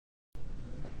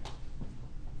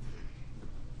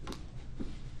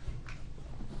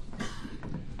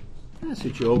ask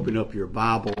that you open up your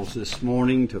Bibles this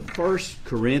morning to 1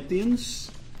 Corinthians.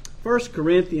 1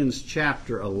 Corinthians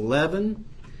chapter 11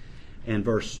 and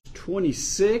verse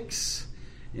 26.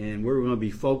 And we're going to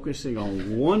be focusing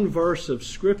on one verse of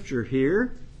Scripture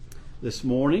here this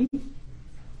morning.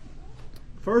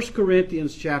 1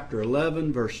 Corinthians chapter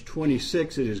 11 verse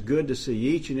 26. It is good to see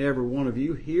each and every one of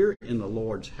you here in the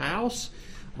Lord's house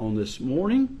on this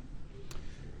morning.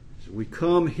 We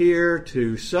come here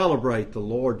to celebrate the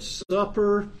Lord's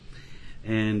Supper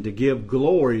and to give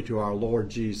glory to our Lord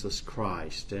Jesus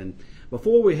Christ. And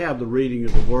before we have the reading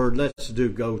of the Word, let's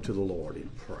go to the Lord in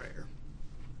prayer.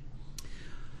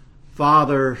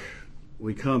 Father,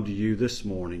 we come to you this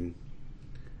morning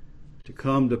to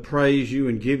come to praise you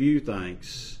and give you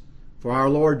thanks for our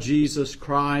Lord Jesus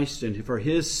Christ and for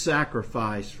His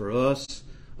sacrifice for us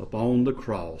upon the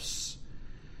cross.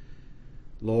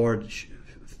 Lord,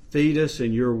 feed us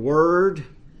in your word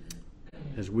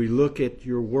as we look at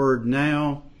your word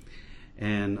now.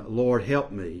 And Lord, help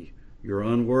me, your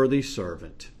unworthy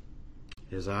servant,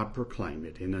 as I proclaim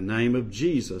it. In the name of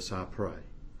Jesus I pray.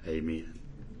 Amen.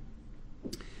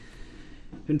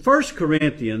 In 1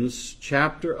 Corinthians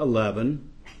chapter 11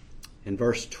 and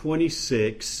verse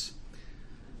 26,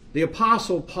 the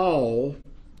Apostle Paul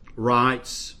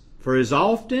writes, "For as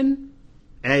often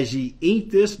as ye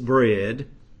eat this bread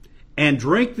and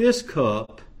drink this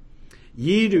cup,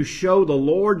 ye do show the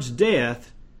Lord's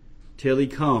death till he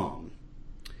come."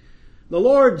 The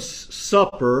Lord's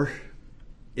Supper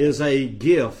is a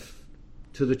gift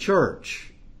to the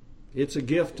church. It's a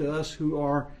gift to us who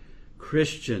are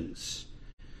Christians,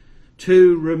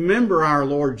 to remember our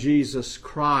Lord Jesus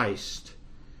Christ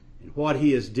and what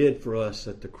He has did for us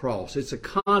at the cross. It's a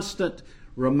constant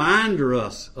reminder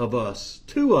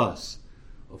to us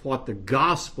of what the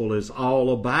gospel is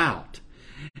all about.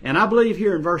 And I believe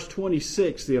here in verse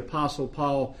 26, the Apostle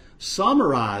Paul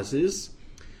summarizes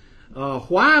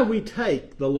why we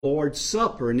take the Lord's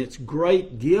Supper and its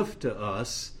great gift to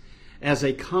us as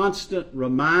a constant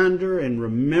reminder and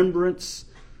remembrance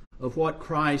of what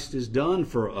Christ has done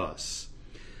for us.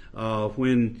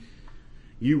 When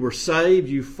you were saved,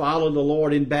 you followed the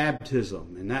Lord in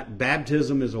baptism, and that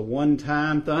baptism is a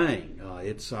one-time thing.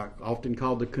 It's often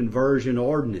called the conversion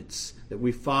ordinance, that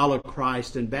we follow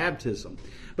Christ in baptism.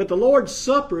 But the Lord's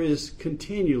Supper is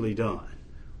continually done,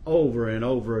 over and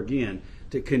over again,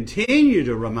 to continue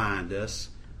to remind us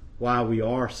why we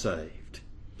are saved.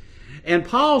 And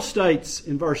Paul states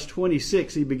in verse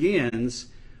 26, he begins,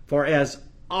 "For as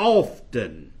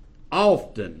often.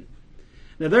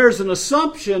 Now there's an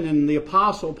assumption in the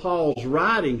Apostle Paul's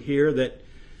writing here that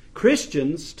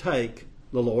Christians take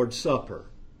the Lord's Supper.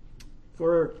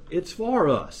 For it's for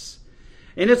us.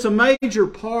 And it's a major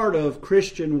part of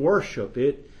Christian worship.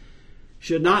 It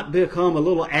should not become a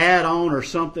little add-on or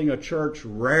something a church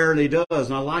rarely does.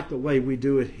 And I like the way we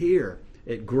do it here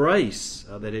at Grace,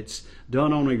 that it's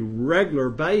done on a regular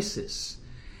basis.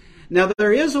 Now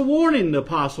there is a warning the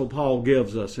Apostle Paul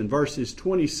gives us in verses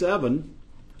 27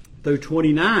 through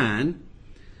 29.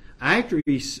 After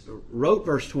he wrote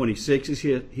verse 26,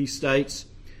 he states,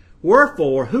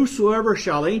 "Wherefore, whosoever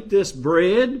shall eat this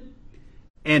bread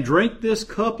and drink this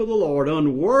cup of the Lord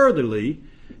unworthily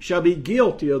shall be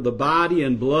guilty of the body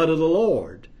and blood of the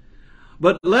Lord.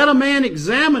 But let a man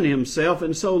examine himself,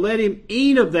 and so let him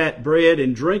eat of that bread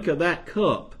and drink of that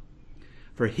cup.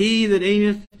 For he that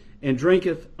eateth and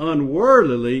drinketh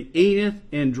unworthily eateth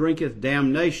and drinketh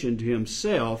damnation to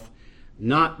himself,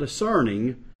 not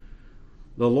discerning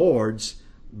the Lord's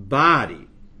body."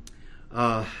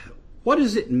 What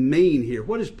does it mean here?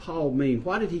 What does Paul mean?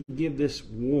 Why did he give this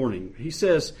warning? He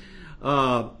says,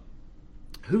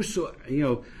 whosoever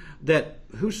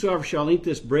shall eat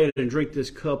this bread and drink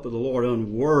this cup of the Lord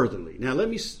unworthily. Now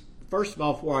let me, first of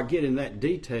all, before I get in that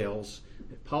details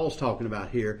that Paul's talking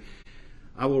about here,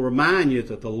 I will remind you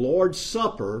that the Lord's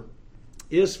Supper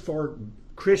is for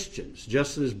Christians,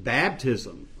 just as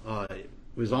baptism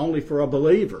was only for a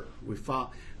believer. We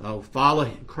follow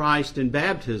Christ in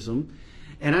baptism.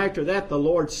 And after that, the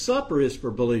Lord's Supper is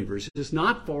for believers. It is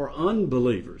not for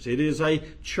unbelievers. It is a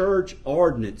church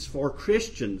ordinance for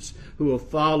Christians who have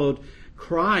followed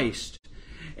Christ.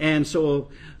 And so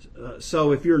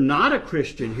if you're not a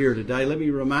Christian here today, let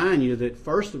me remind you that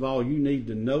first of all, you need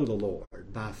to know the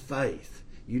Lord by faith.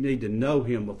 You need to know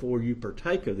Him before you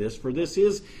partake of this, for this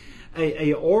is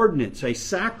a ordinance, a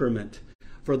sacrament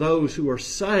for those who are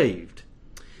saved.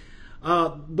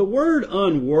 The word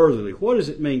unworthily, what does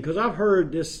it mean? Because I've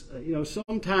heard this,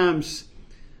 sometimes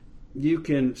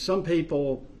some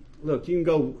people, look, you can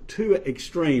go two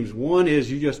extremes. One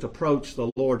is you just approach the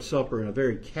Lord's Supper in a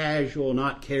very casual,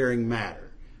 not caring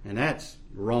manner. And that's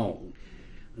wrong.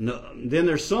 Then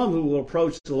there's some who will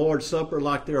approach the Lord's Supper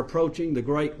like they're approaching the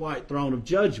great white throne of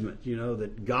judgment,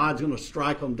 that God's going to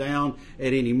strike them down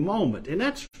at any moment. And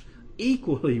that's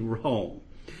equally wrong.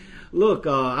 Look,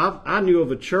 I knew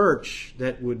of a church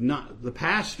that the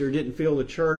pastor didn't feel the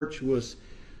church was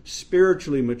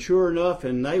spiritually mature enough,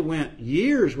 and they went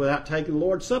years without taking the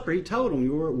Lord's Supper. He told them,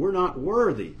 we're not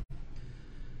worthy.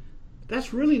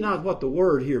 That's really not what the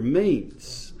word here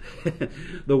means.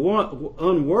 The one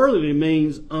unworthily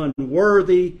means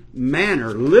unworthy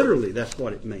manner. Literally, that's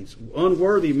what it means.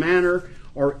 Unworthy manner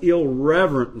or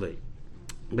irreverently.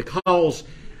 Because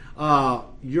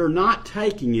you're not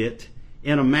taking it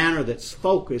in a manner that's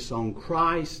focused on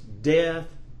Christ's death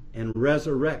and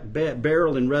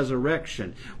burial and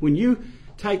resurrection. When you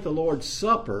take the Lord's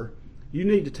Supper, you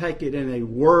need to take it in a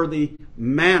worthy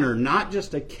manner, not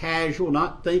just a casual,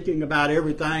 not thinking about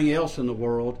everything else in the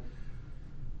world,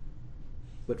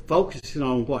 but focusing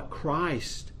on what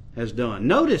Christ has done.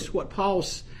 Notice what Paul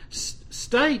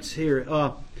states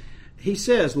here. He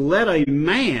says, let a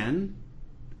man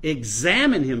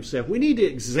examine himself. We need to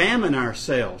examine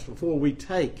ourselves before we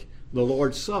take the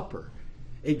Lord's Supper.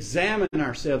 Examine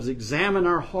ourselves, examine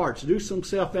our hearts, do some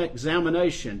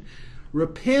self-examination,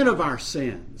 repent of our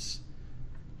sins,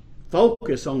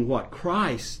 focus on what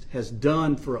Christ has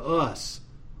done for us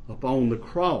upon the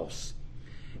cross.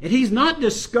 And he's not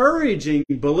discouraging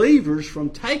believers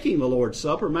from taking the Lord's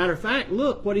Supper. Matter of fact,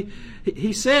 look what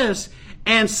he says,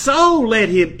 and so let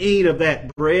him eat of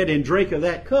that bread and drink of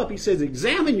that cup. He says,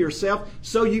 examine yourself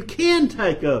so you can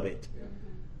take of it.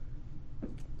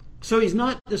 So he's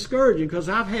not discouraging, because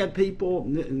I've had people,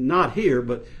 not here,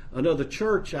 but another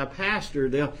church I pastor,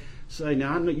 they'll say,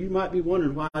 now I know you might be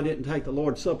wondering why I didn't take the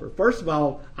Lord's Supper. First of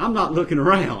all, I'm not looking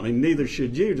around, and neither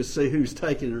should you, to see who's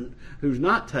taking and who's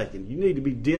not taking. You need to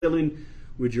be dealing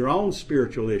with your own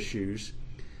spiritual issues.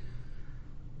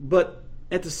 But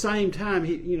at the same time,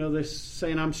 they're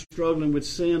saying I'm struggling with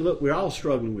sin. Look, we're all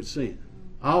struggling with sin.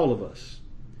 All of us.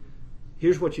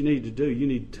 Here's what you need to do. You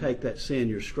need to take that sin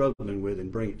you're struggling with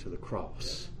and bring it to the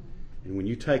cross. And when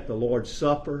you take the Lord's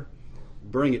Supper,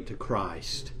 bring it to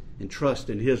Christ and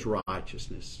trust in His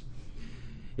righteousness.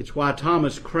 It's why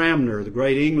Thomas Cranmer, the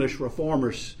great English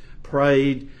reformer,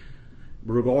 prayed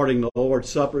regarding the Lord's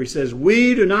Supper. He says,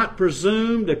 we do not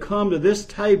presume to come to this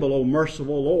table, O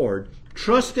merciful Lord,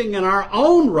 trusting in our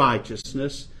own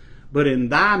righteousness, but in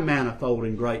Thy manifold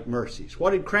and great mercies.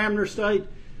 What did Cranmer state?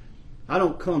 I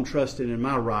don't come trusting in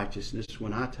my righteousness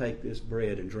when I take this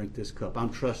bread and drink this cup. I'm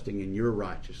trusting in Your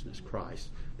righteousness, Christ.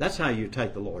 That's how you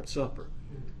take the Lord's Supper.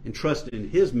 And trust in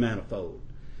His manifold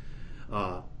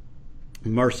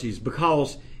mercies.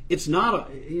 Because it's not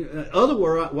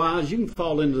otherwise you can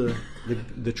fall into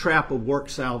the trap of work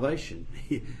salvation.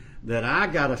 That I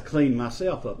got to clean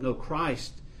myself up. No,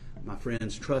 Christ, my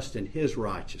friends, trust in His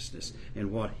righteousness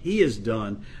and what He has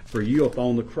done for you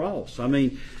upon the cross. I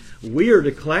mean, we are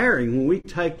declaring when we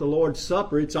take the Lord's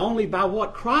Supper, it's only by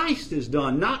what Christ has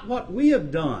done, not what we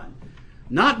have done.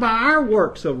 Not by our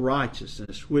works of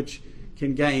righteousness, which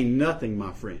can gain nothing,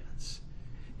 my friends.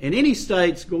 And then he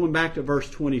states, going back to verse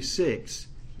 26,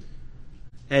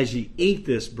 as ye eat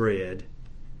this bread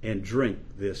and drink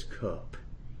this cup.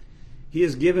 He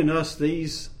has given us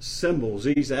these symbols,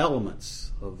 these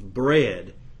elements of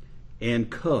bread and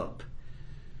cup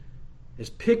as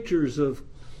pictures of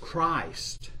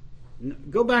Christ.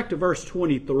 Go back to verse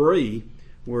 23,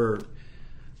 where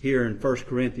here in 1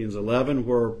 Corinthians 11,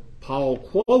 where Paul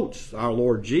quotes our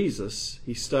Lord Jesus.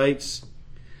 He states,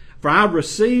 for I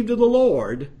received of the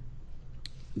Lord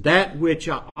that which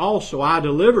also I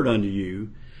delivered unto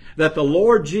you, that the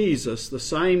Lord Jesus, the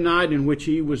same night in which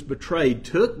He was betrayed,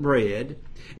 took bread,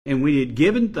 and when He had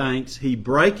given thanks, He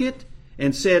brake it,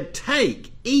 and said,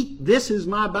 take, eat, this is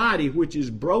my body, which is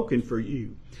broken for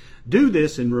you. Do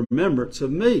this in remembrance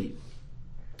of me.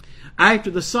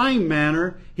 After the same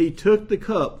manner, He took the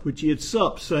cup which He had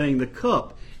supped, saying, the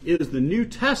cup is the New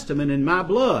Testament in my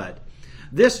blood.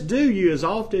 This do you as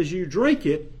oft as you drink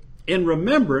it in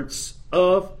remembrance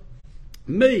of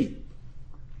me.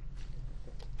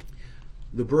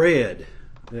 The bread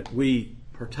that we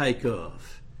partake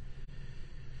of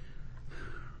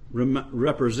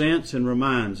represents and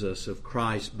reminds us of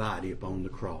Christ's body upon the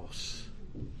cross.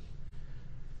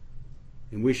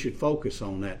 And we should focus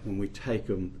on that when we take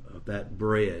of that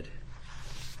bread.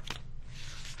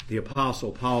 The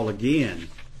Apostle Paul again,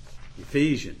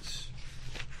 Ephesians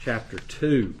chapter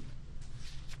 2,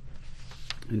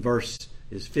 in verses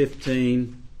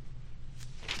 15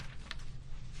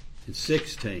 and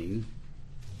 16.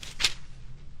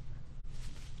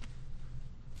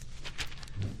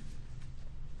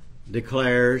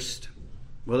 declares,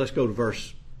 let's go to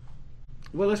verse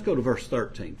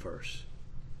 13 first.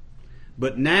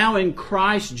 But now in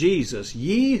Christ Jesus,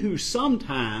 ye who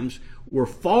sometimes were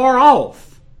far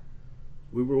off,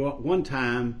 we were one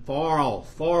time far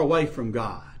off, far away from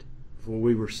God before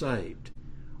we were saved,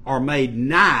 are made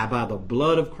nigh by the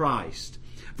blood of Christ.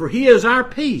 For he is our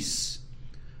peace,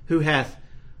 who hath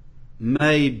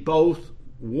made both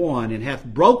one, and hath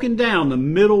broken down the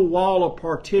middle wall of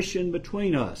partition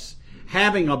between us,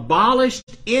 having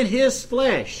abolished in his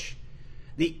flesh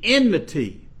the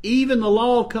enmity, even the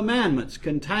law of commandments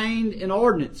contained in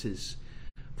ordinances,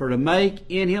 for to make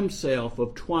in himself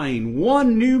of twain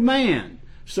one new man,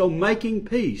 so making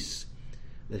peace,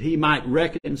 that he might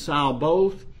reconcile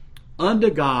both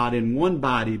unto God in one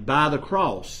body by the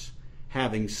cross,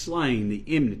 having slain the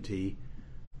enmity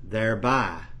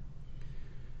thereby.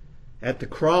 At the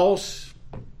cross,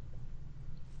 the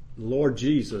Lord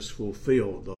Jesus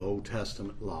fulfilled the Old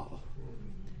Testament law.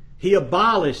 He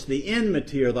abolished the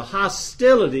enmity or the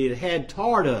hostility it had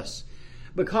toward us,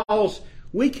 because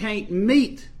we can't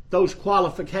meet those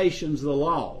qualifications of the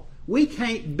law. We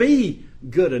can't be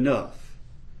good enough.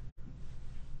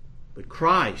 But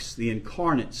Christ, the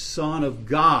incarnate Son of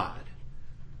God,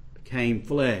 became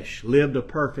flesh, lived a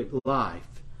perfect life,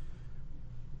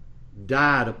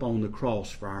 died upon the cross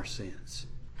for our sins.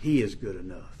 He is good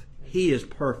enough. He is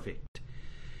perfect.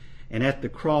 And at the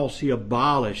cross, he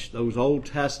abolished those Old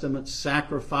Testament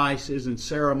sacrifices and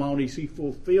ceremonies. He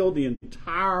fulfilled the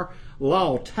entire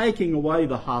law, taking away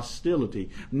the hostility,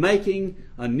 making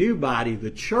a new body, the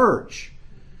church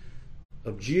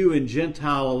of Jew and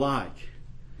Gentile alike.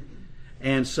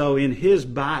 And so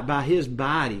by his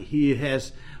body, he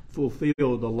has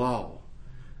fulfilled the law,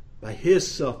 by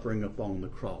his suffering upon the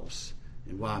cross,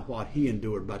 and by what he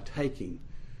endured by taking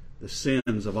the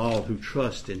sins of all who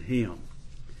trust in him.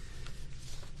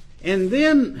 And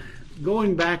then,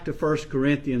 going back to 1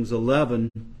 Corinthians 11,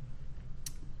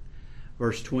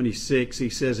 verse 26, he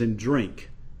says, and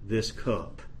drink this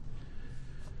cup.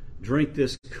 Drink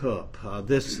this cup.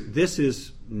 This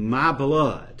is my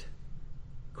blood,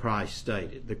 Christ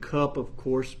stated. The cup, of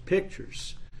course,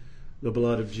 pictures the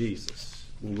blood of Jesus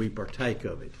when we partake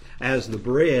of it, as the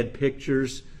bread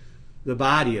pictures the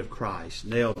body of Christ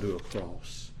nailed to a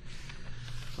cross.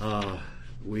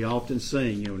 We often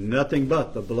sing, nothing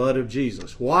but the blood of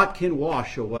Jesus. What can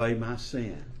wash away my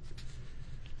sin?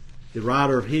 The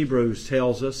writer of Hebrews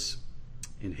tells us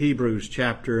in Hebrews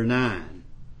chapter 9,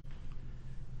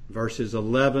 verses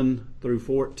 11 through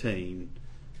 14,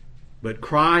 but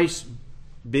Christ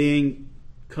being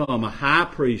come a high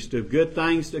priest of good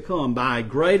things to come by a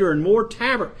greater and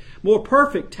more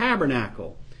perfect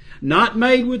tabernacle, not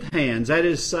made with hands, that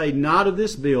is to say, not of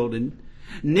this building,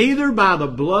 neither by the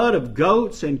blood of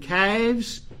goats and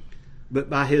calves, but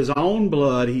by his own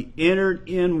blood he entered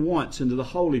in once into the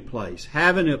holy place,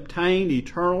 having obtained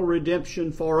eternal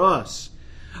redemption for us.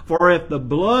 For if the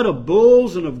blood of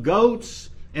bulls and of goats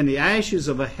and the ashes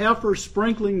of a heifer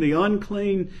sprinkling the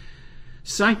unclean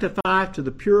sanctify to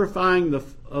the purifying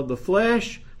of the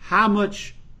flesh, how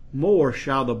much more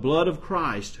shall the blood of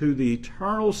Christ, who the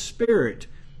eternal Spirit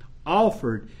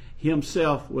offered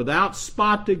himself without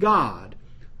spot to God,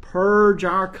 purge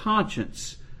our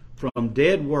conscience from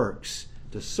dead works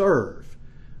to serve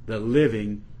the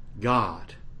living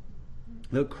God.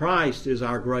 That Christ is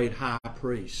our great high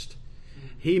priest.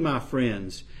 He, my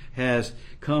friends, has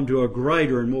come to a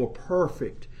greater and more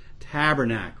perfect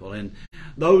tabernacle. And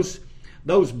those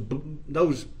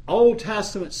Old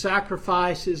Testament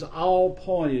sacrifices all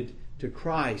pointed to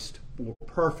Christ for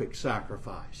perfect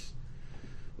sacrifice.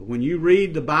 But when you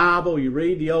read the Bible, you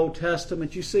read the Old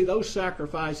Testament, you see those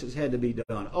sacrifices had to be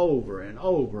done over and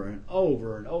over and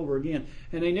over and over again,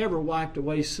 and they never wiped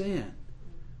away sin.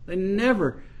 They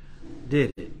never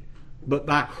did it. But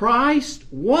by Christ,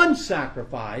 one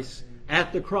sacrifice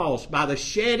at the cross, by the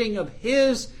shedding of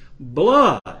his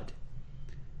blood,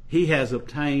 he has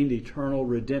obtained eternal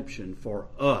redemption for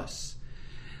us.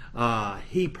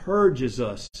 He purges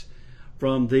us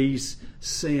from these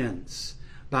sins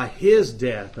by his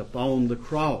death upon the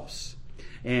cross.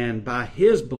 And by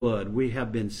his blood we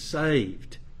have been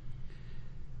saved.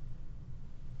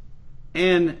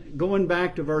 And going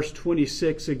back to verse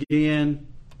 26 again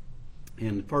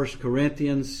in 1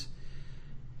 Corinthians,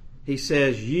 he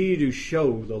says, ye do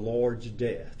show the Lord's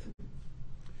death.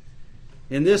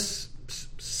 And this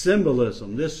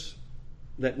symbolism, this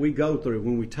that we go through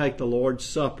when we take the Lord's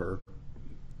Supper,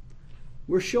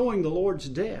 we're showing the Lord's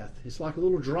death. It's like a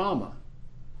little drama.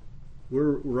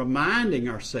 We're reminding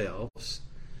ourselves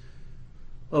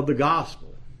of the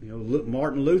gospel.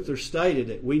 Martin Luther stated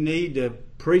that we need to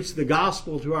preach the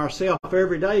gospel to ourselves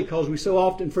every day because we so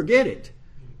often forget it.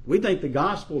 We think the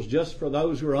gospel is just for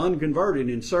those who are unconverted,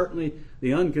 and certainly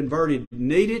the unconverted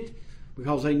need it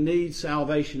because they need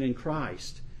salvation in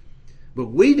Christ. But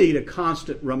we need a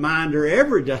constant reminder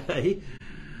every day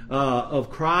of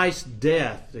Christ's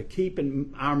death, to keep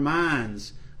in our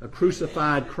minds a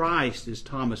crucified Christ, as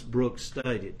Thomas Brooks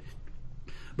stated.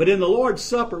 But in the Lord's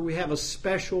Supper, we have a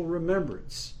special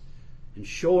remembrance and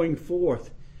showing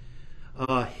forth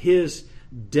His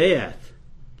death.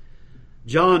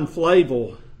 John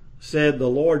Flavel said the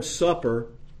Lord's Supper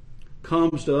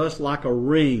comes to us like a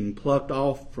ring plucked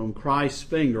off from Christ's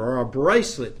finger, or a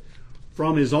bracelet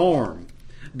from His arm,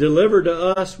 delivered to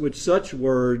us with such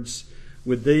words,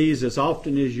 with these, as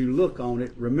often as you look on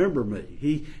it, remember me.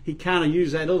 He kind of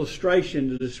used that illustration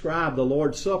to describe the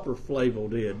Lord's Supper, Flavel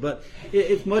did. But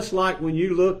it's much like when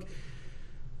you look,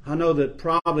 I know that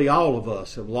probably all of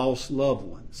us have lost loved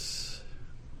ones.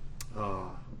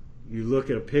 You look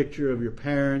at a picture of your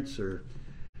parents or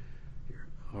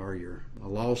a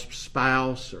lost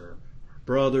spouse or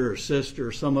brother or sister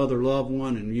or some other loved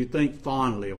one, and you think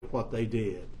fondly of what they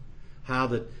did. How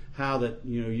that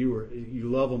you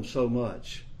love them so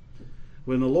much.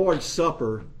 When the Lord's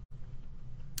Supper,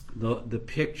 the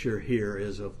picture here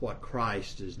is of what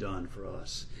Christ has done for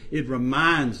us. It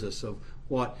reminds us of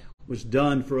what was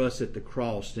done for us at the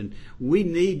cross, and we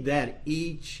need that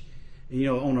each,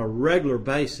 on a regular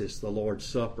basis. The Lord's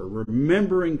Supper,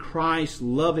 remembering Christ's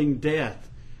loving death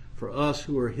for us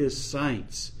who are His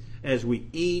saints, as we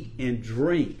eat and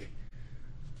drink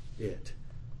it.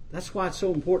 That's why it's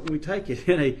so important we take it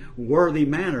in a worthy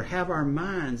manner, have our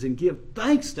minds and give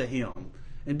thanks to Him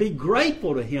and be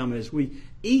grateful to Him as we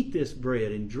eat this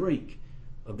bread and drink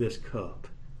of this cup.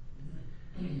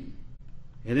 And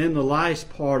then the last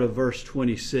part of verse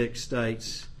 26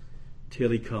 states, till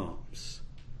He comes.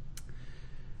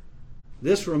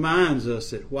 This reminds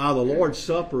us that while the Lord's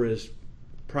Supper is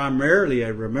primarily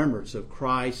a remembrance of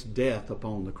Christ's death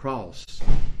upon the cross,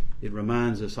 it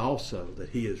reminds us also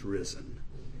that He is risen,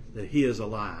 that He is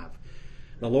alive.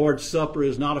 The Lord's Supper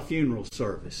is not a funeral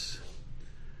service.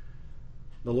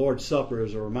 The Lord's Supper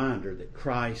is a reminder that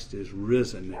Christ is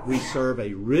risen, that we serve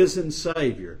a risen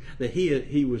Savior, that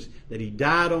He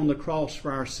died on the cross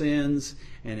for our sins,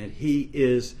 and that He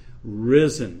is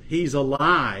risen. He's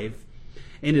alive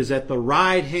and is at the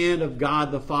right hand of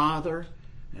God the Father.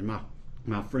 And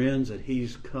my friends, that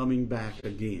He's coming back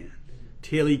again.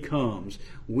 Till He comes,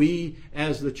 we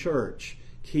as the church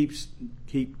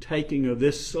keep taking of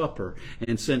this supper.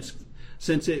 And since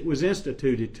it was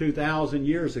instituted 2,000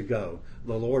 years ago,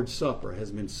 the Lord's Supper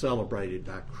has been celebrated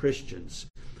by Christians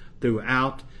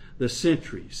throughout the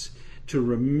centuries to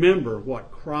remember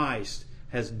what Christ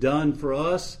has done for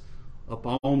us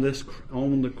on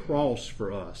the cross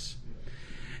for us.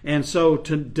 And so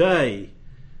today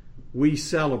we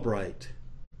celebrate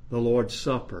the Lord's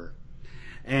Supper.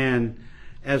 And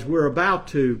as we're about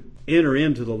to enter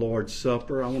into the Lord's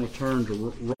Supper, I want to turn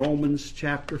to Romans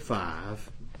chapter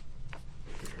 5.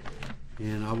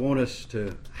 And I want us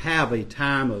to have a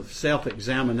time of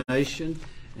self-examination.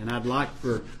 And I'd like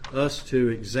for us to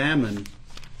examine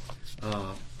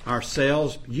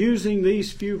ourselves using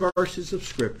these few verses of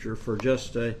Scripture for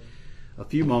just a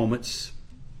few moments.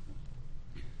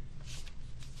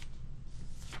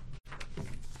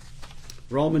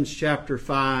 Romans chapter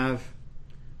 5,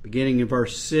 beginning in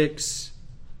verse 6.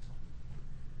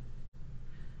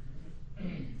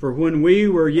 For when we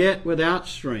were yet without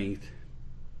strength,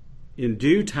 in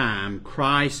due time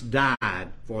Christ died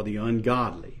for the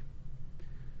ungodly.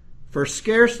 For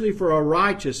scarcely for a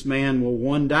righteous man will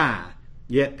one die,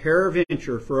 yet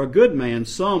peradventure for a good man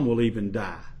some will even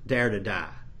dare to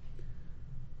die.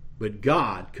 But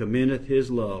God commendeth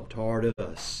His love toward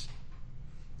us,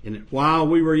 and that while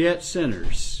we were yet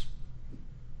sinners,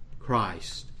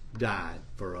 Christ died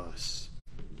for us.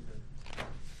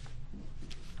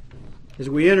 As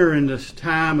we enter in this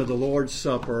time of the Lord's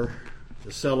Supper,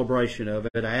 the celebration of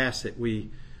it, I ask that we,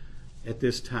 at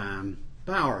this time,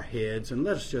 bow our heads and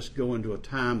let us just go into a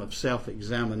time of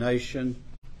self-examination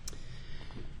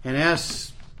and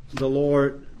ask the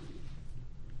Lord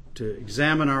to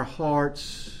examine our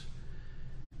hearts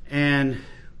and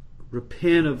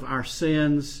repent of our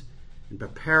sins and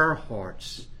prepare our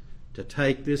hearts to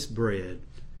take this bread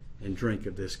and drink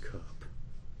of this cup.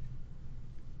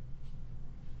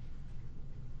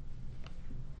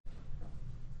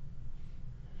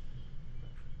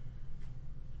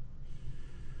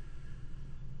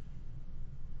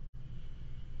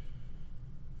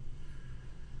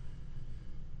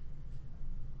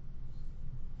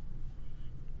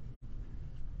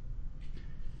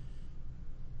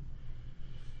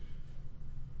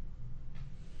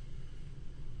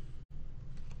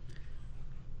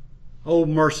 O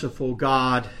merciful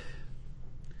God,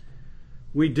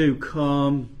 we do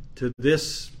come to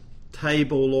this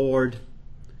table, Lord,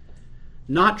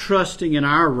 not trusting in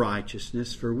our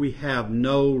righteousness, for we have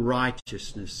no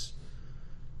righteousness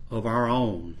of our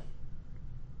own,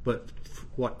 but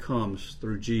what comes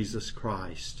through Jesus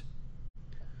Christ.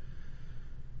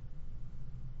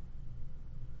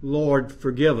 Lord,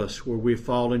 forgive us where we've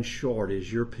fallen short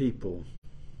as your people.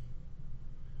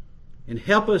 And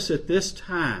help us at this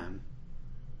time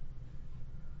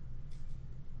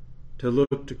to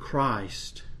look to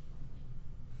Christ.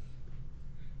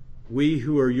 We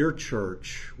who are your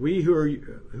church, we who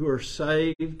are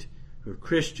saved, who are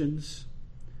Christians,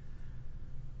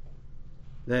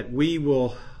 that we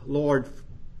will, Lord,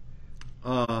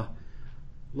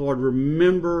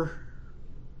 remember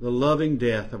the loving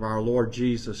death of our Lord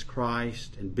Jesus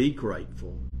Christ and be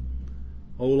grateful.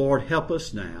 Oh Lord, help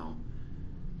us now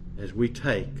as we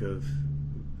take of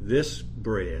this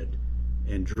bread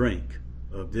and drink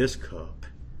of this cup.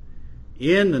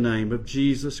 In the name of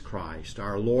Jesus Christ,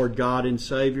 our Lord God and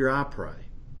Savior, I pray.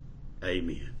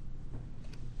 Amen.